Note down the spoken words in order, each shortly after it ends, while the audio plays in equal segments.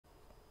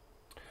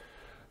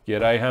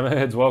G'day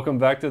Hammerheads, welcome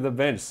back to the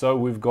bench. So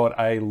we've got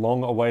a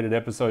long-awaited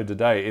episode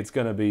today. It's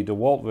going to be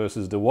DeWalt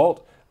versus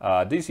DeWalt,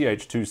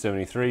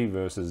 DCH273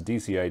 versus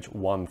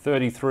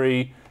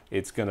DCH133.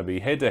 It's going to be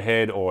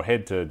head-to-head or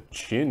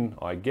head-to-chin,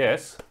 I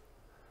guess.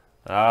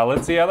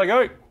 Let's see how they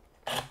go.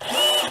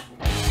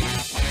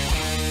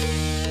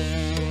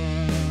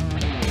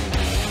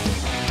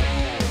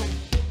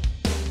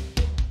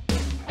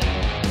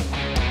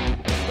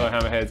 So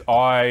Hammerheads,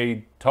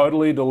 I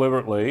totally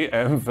deliberately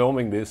am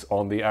filming this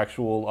on the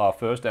actual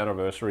first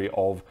anniversary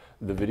of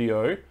the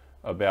video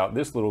about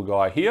this little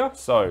guy here.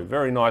 So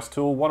very nice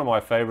tool, one of my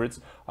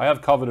favorites. I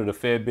have covered it a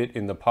fair bit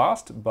in the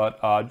past,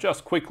 but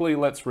just quickly,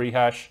 let's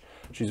rehash.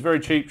 She's very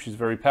cheap, she's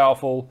very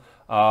powerful.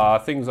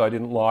 Things I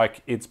didn't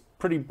like, it's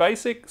pretty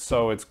basic,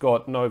 so it's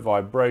got no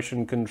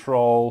vibration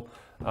control,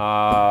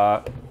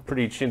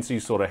 pretty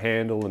chintzy sort of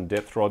handle and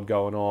depth rod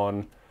going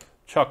on.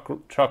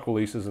 Chuck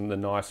release isn't the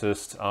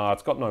nicest.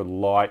 It's got no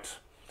light,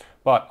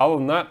 but other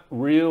than that,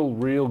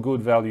 real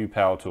good value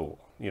power tool.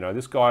 You know,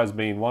 this guy has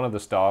been one of the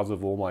stars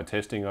of all my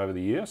testing over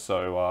the years,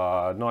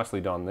 so nicely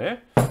done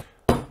there.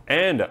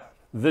 And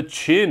the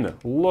chin,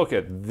 look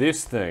at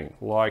this thing.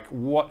 Like,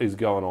 what is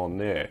going on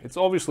there? It's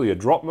obviously a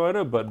drop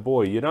motor, but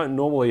boy, you don't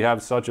normally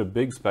have such a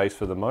big space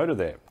for the motor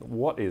there.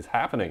 What is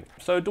happening?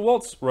 So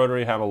DeWalt's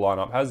rotary hammer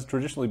lineup has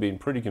traditionally been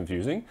pretty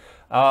confusing,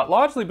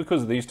 largely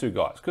because of these two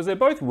guys, because they're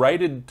both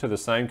rated to the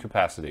same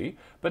capacity,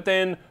 but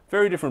then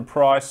very different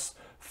price,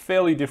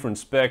 fairly different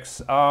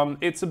specs.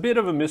 It's a bit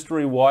of a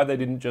mystery why they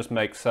didn't just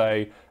make,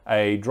 say,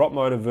 a drop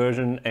motor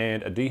version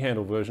and a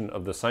D-handle version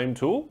of the same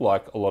tool,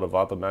 like a lot of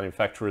other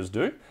manufacturers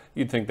do.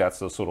 You'd think that's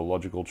the sort of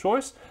logical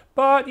choice,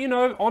 but you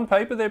know, on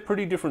paper, they're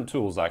pretty different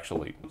tools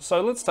actually.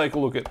 So let's take a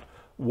look at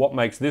what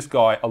makes this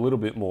guy a little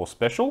bit more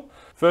special.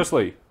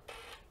 Firstly,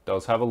 it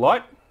does have a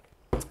light.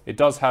 It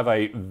does have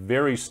a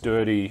very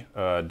sturdy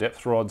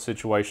depth rod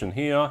situation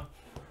here.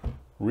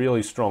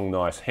 Really strong,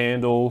 nice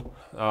handle.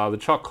 The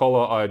chuck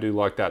collar, I do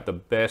like that the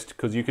best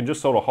because you can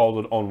just sort of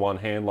hold it on one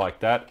hand like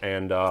that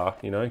and,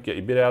 you know, get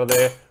your bit out of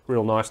there.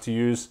 Real nice to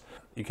use.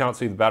 You can't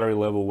see the battery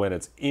level when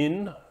it's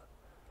in.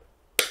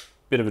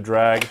 Bit of a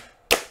drag.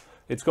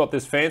 It's got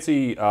this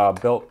fancy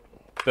belt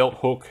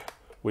hook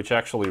which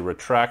actually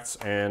retracts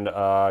and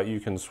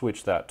you can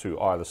switch that to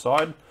either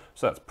side.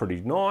 So that's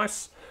pretty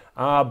nice.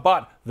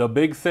 But the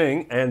big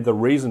thing and the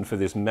reason for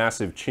this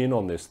massive chin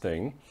on this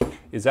thing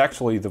is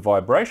actually the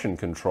vibration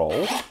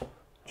control.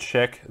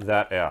 Check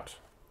that out.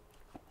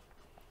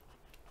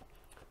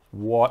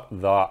 What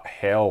the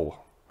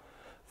hell?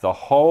 The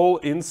whole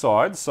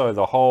inside, so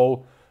the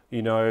whole,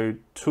 you know,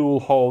 tool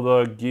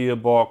holder,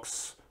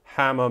 gearbox,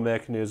 hammer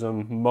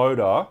mechanism,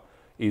 motor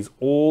is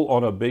all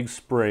on a big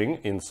spring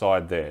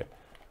inside there.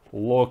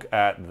 Look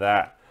at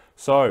that.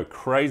 So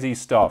crazy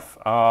stuff.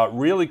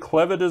 Really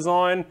clever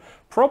design.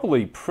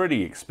 Probably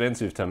pretty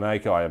expensive to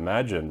make, I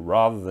imagine,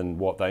 rather than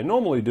what they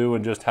normally do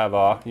and just have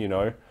a, you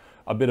know,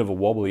 a bit of a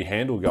wobbly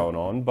handle going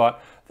on.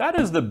 But that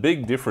is the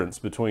big difference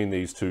between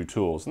these two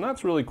tools, and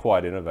that's really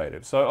quite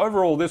innovative. So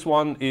overall, this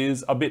one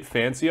is a bit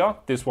fancier.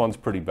 This one's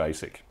pretty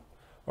basic.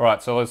 All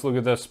right, so let's look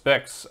at the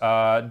specs.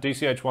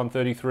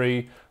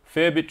 DCH133,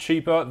 fair bit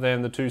cheaper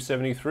than the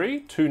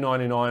 273,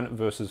 $299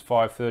 versus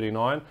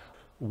 $539.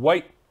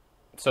 Weight,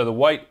 so the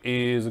weight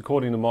is,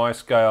 according to my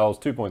scales,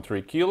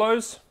 2.3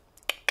 kilos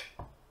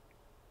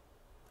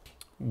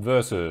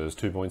versus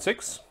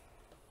 2.6.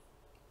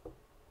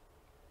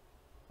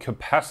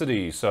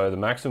 Capacity, so the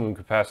maximum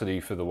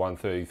capacity for the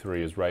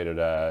 133 is rated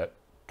at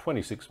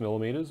 26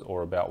 millimeters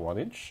or about 1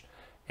 inch.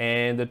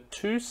 And the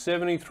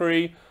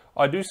 273,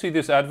 I do see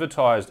this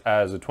advertised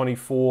as a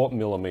 24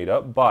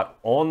 millimeter, but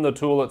on the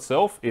tool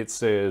itself, it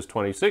says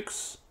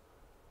 26.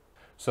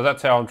 So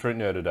that's how I'm treating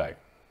her today.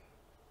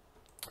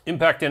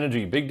 Impact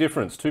energy, big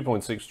difference,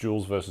 2.6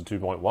 joules versus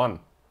 2.1.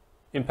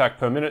 Impact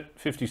per minute,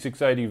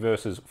 5680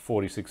 versus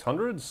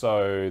 4600.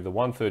 So the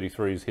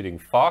 133 is hitting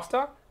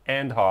faster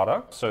and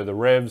harder. So the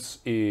revs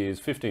is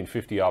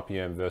 1550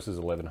 RPM versus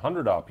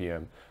 1100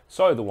 RPM.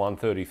 So the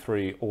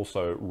 133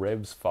 also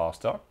revs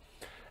faster.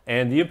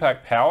 And the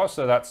impact power,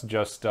 so that's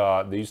just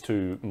these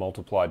two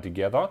multiplied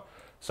together.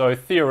 So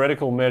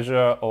theoretical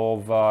measure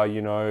of,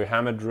 you know,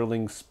 hammer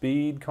drilling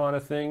speed kind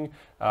of thing.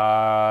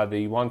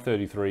 The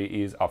 133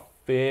 is a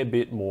fair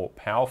bit more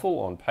powerful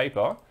on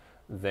paper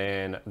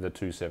than the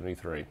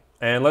 273.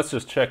 And let's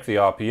just check the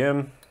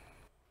RPM.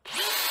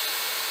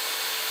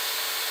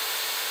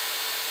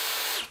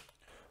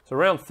 It's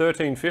around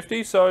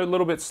 1350, so a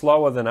little bit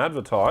slower than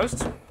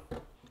advertised.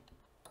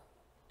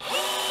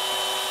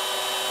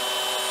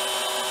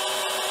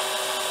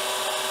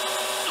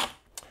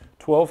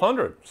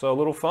 1200, so a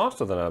little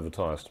faster than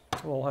advertised.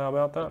 Well, how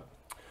about that?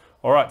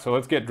 All right, so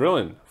let's get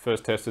drilling.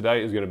 First test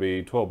today is going to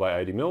be 12 by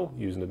 80 mil,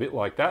 using a bit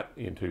like that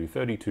into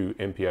 32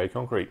 MPa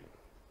concrete.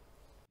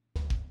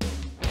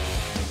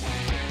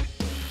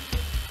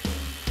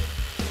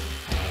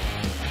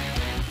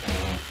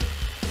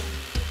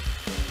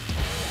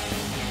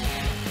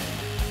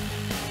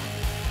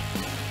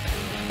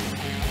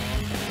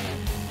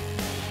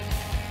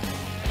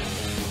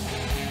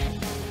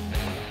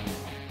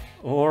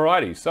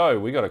 Alrighty, so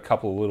we got a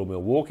couple of little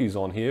Milwaukees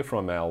on here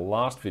from our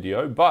last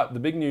video, but the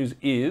big news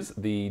is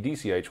the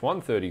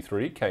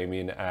DCH133 came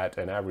in at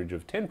an average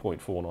of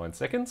 10.49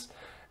 seconds,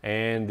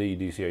 and the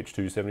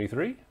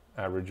DCH273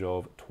 average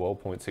of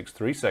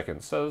 12.63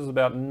 seconds. So this is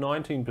about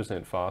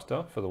 19%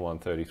 faster for the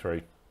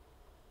 133.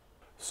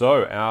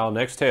 So our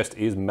next test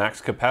is max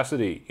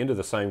capacity into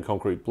the same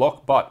concrete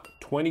block, but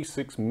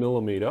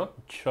 26mm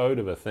chode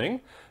of a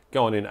thing,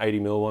 going in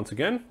 80mm once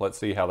again. Let's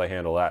see how they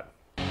handle that.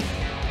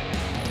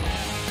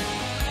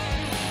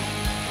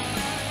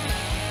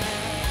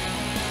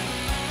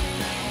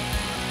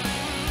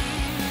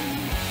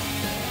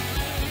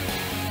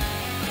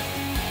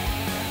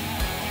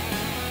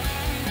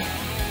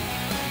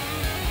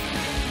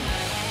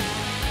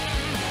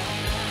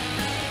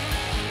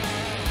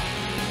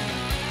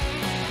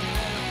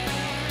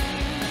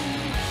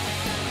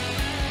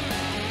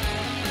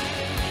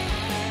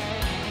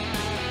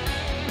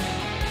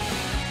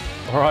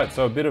 Alright,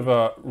 so a bit of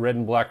a red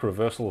and black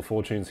reversal of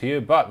fortunes here,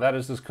 but that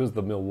is just because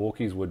the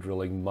Milwaukees were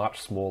drilling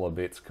much smaller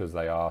bits because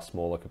they are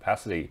smaller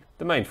capacity.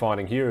 The main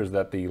finding here is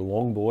that the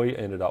long boy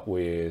ended up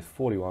with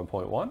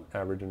 41.1,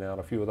 averaging out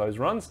a few of those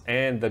runs,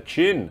 and the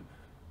chin,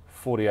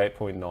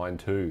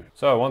 48.92.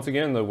 So once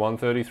again, the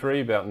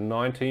 133 about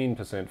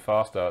 19%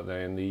 faster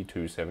than the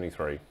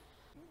 273.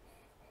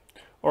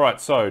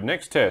 Alright, so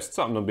next test,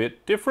 something a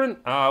bit different.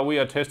 We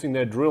are testing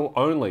their drill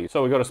only.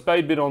 So we've got a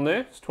spade bit on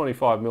there, it's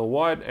 25mm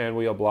wide, and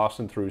we are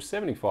blasting through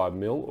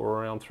 75mm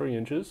or around 3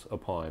 inches a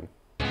pine.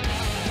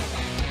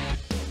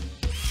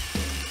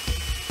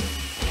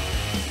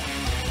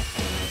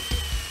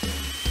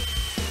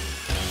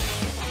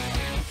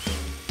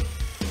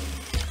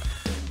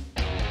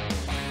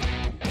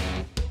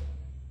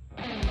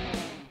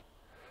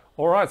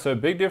 Alright, so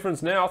big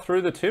difference now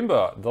through the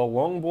timber. The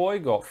long boy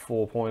got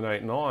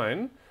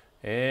 4.89.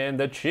 And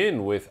the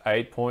chin with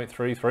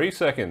 8.33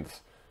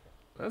 seconds.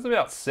 That's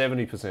about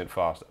 70%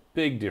 faster.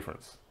 Big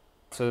difference.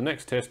 So the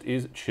next test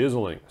is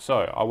chiseling.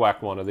 So I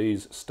whack one of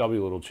these stubby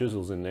little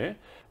chisels in there,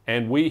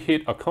 and we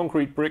hit a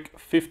concrete brick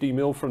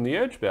 50mm from the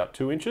edge, about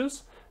 2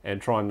 inches,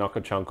 and try and knock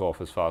a chunk off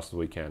as fast as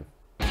we can.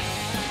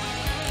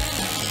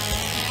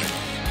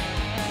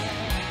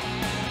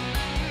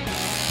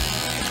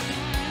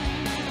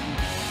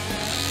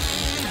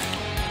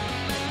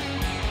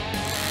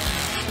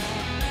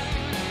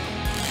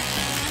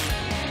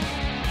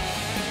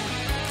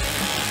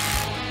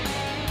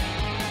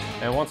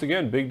 And once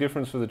again, big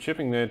difference for the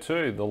chipping there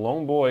too. The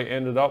long boy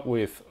ended up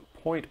with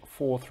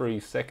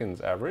 0.43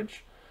 seconds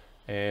average,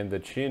 and the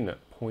chin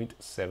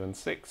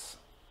 0.76.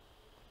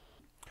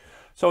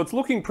 So it's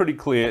looking pretty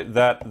clear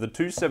that the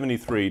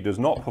 273 does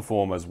not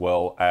perform as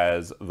well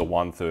as the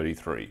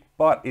 133,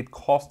 but it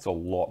costs a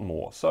lot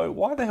more. So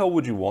why the hell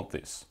would you want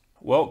this?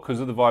 Well, because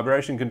of the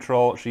vibration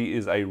control, she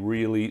is a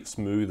really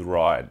smooth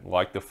ride.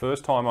 Like the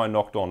first time I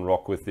knocked on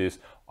rock with this,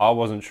 I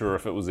wasn't sure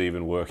if it was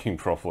even working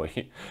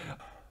properly.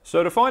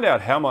 So to find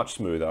out how much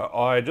smoother,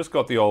 I just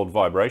got the old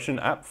vibration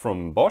app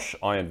from Bosch,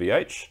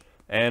 INVH,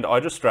 and I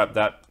just strapped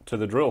that to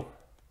the drill.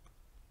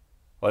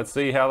 Let's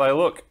see how they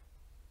look.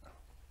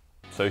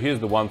 So here's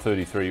the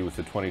 133 with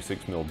the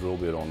 26mm drill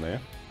bit on there.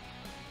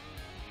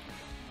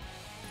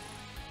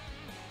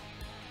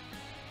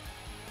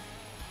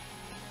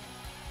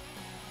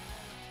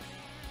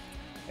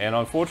 And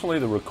unfortunately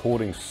the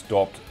recording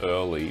stopped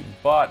early,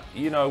 but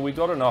you know, we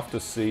got enough to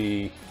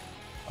see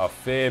a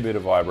fair bit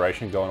of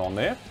vibration going on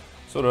there.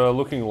 Sort of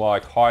looking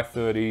like high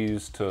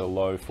 30s to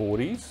low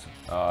 40s.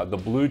 The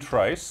blue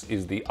trace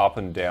is the up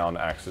and down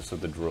axis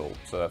of the drill,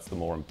 so that's the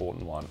more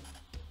important one.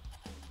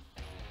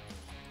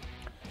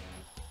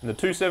 And the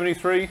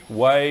 273,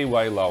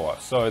 way lower.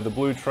 So the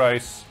blue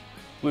trace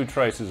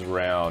is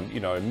around, you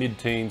know,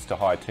 mid-teens to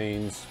high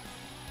teens.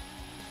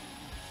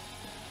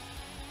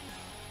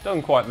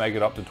 Doesn't quite make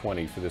it up to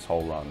 20 for this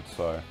whole run,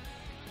 so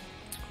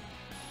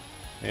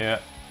yeah,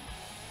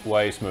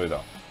 way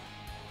smoother.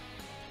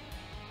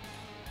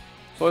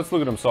 So let's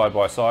look at them side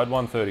by side.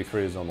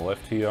 133 is on the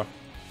left here.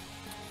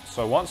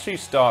 So once she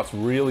starts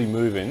really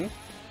moving,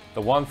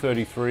 the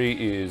 133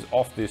 is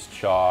off this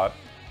chart,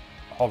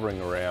 hovering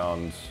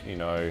around, you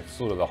know,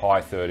 sort of the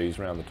high 30s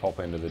around the top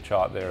end of the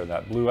chart there in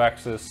that blue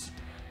axis.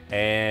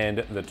 And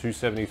the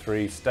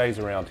 273 stays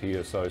around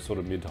here, so sort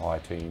of mid to high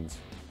teens.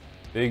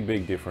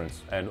 Big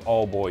difference, and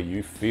oh boy,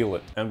 you feel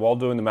it. And while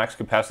doing the max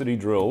capacity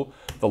drill,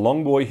 the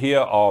long boy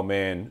here, oh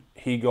man,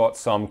 he got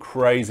some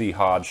crazy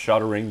hard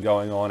shuttering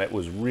going on. It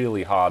was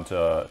really hard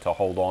to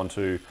hold on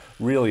to,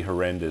 really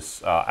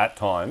horrendous at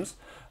times.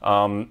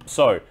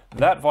 So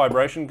that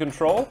vibration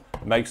control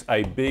makes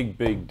a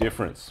big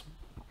difference.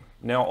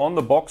 Now on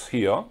the box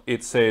here,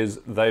 it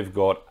says they've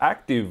got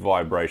active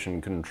vibration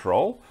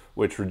control,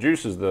 which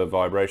reduces the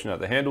vibration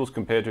at the handles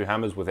compared to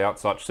hammers without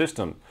such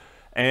system.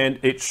 And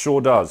it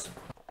sure does.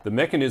 The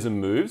mechanism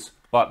moves,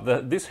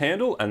 but this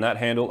handle and that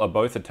handle are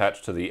both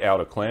attached to the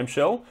outer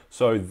clamshell,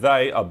 so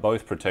they are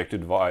both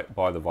protected by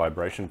the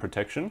vibration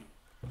protection.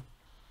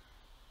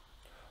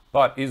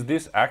 But is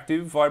this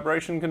active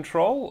vibration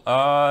control?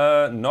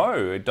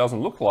 No, it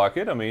doesn't look like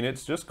it. I mean,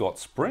 it's just got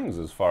springs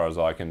as far as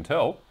I can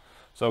tell.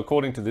 So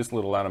according to this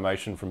little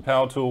animation from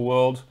Power Tool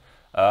World,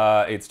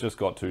 it's just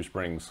got 2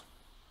 springs.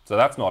 So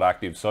that's not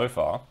active so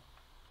far.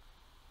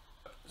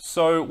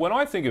 So when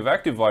I think of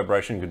active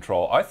vibration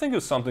control, I think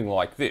of something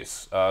like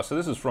this. So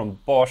this is from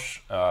Bosch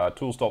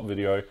tool stop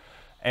video.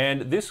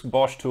 And this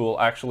Bosch tool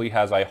actually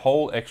has a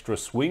whole extra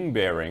swing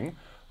bearing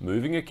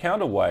moving a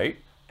counterweight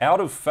out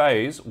of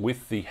phase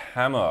with the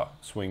hammer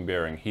swing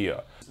bearing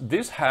here.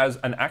 This has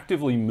an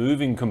actively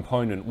moving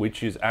component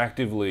which is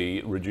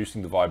actively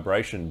reducing the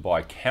vibration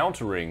by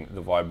countering the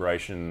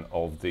vibration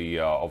of the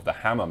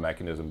hammer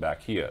mechanism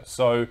back here.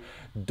 So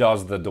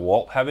does the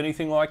DeWalt have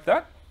anything like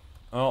that?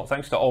 Well,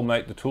 thanks to old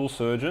mate the tool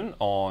surgeon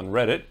on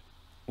Reddit,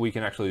 we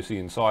can actually see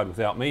inside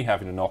without me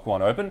having to knock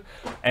one open.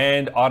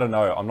 And I don't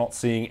know, I'm not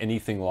seeing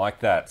anything like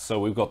that. So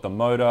we've got the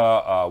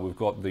motor, we've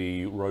got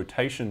the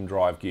rotation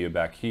drive gear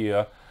back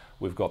here,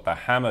 we've got the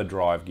hammer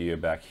drive gear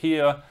back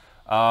here.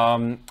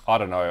 I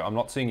don't know, I'm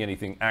not seeing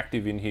anything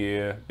active in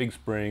here. Big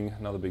spring,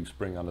 another big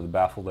spring under the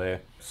baffle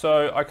there.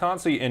 So I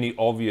can't see any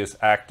obvious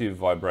active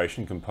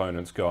vibration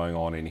components going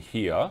on in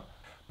here.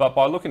 But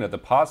by looking at the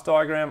parts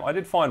diagram, I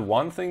did find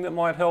one thing that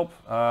might help.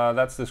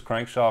 That's this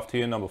crankshaft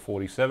here, number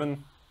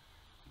 47.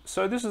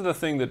 So this is the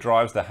thing that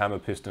drives the hammer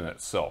piston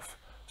itself.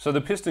 So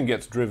the piston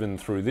gets driven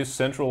through this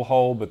central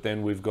hole, but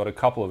then we've got a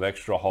couple of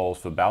extra holes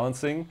for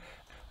balancing.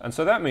 And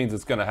so that means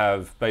it's going to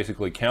have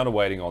basically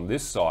counterweighting on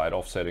this side,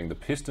 offsetting the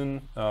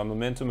piston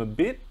momentum a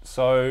bit.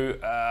 So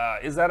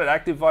is that an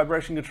active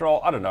vibration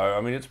control? I don't know.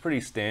 I mean, it's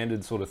pretty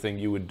standard sort of thing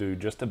you would do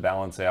just to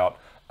balance out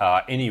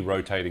any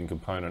rotating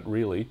component,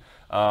 really.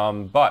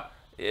 But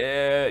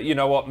you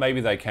know what?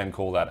 Maybe they can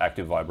call that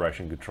active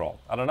vibration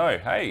control. I don't know.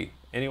 Hey,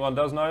 anyone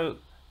does know?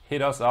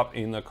 Hit us up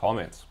in the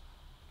comments.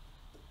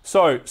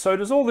 So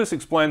does all this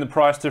explain the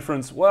price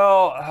difference?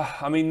 Well,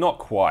 I mean, not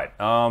quite.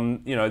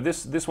 You know,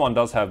 this one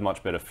does have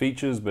much better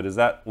features, but is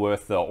that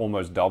worth the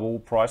almost double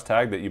price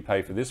tag that you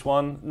pay for this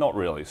one? Not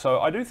really. So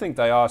I do think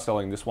they are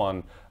selling this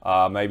one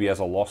maybe as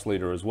a loss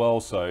leader as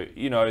well. So,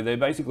 you know, they're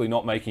basically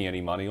not making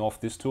any money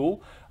off this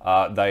tool.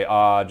 They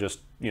are just,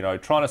 you know,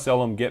 trying to sell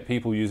them, get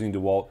people using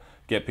DeWalt,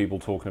 get people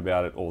talking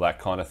about it, all that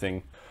kind of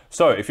thing.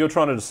 So if you're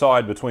trying to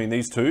decide between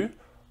these two,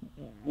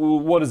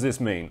 what does this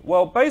mean?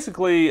 Well,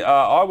 basically,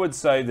 I would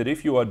say that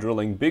if you are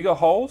drilling bigger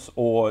holes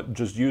or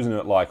just using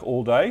it like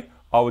all day,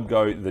 I would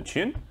go the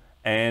chin.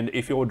 And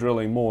if you're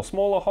drilling more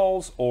smaller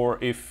holes,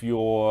 or if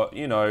you're,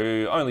 you know,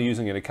 only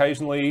using it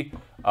occasionally,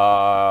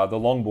 the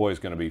long boy is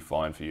going to be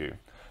fine for you.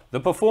 The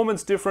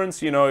performance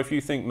difference, you know, if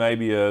you think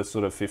maybe a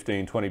sort of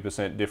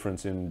 15-20%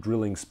 difference in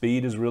drilling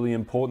speed is really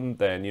important,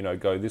 then, you know,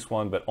 go this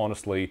one. But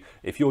honestly,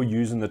 if you're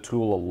using the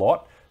tool a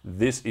lot,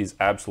 this is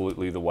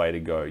absolutely the way to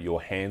go.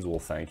 Your hands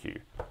will thank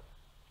you.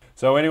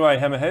 So anyway,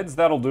 hammerheads,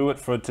 that'll do it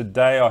for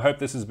today. I hope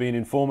this has been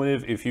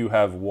informative. If you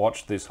have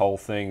watched this whole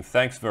thing,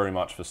 thanks very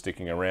much for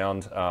sticking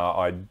around.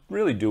 I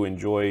really do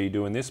enjoy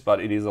doing this, but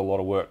it is a lot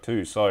of work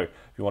too. So if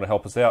you want to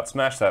help us out,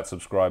 smash that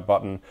subscribe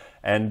button.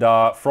 And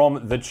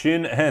from the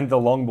chin and the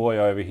long boy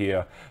over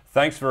here,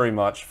 thanks very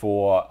much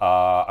for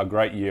a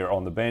great year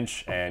on the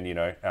bench and, you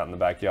know, out in the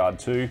backyard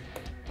too.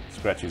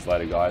 Scratches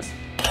later, guys.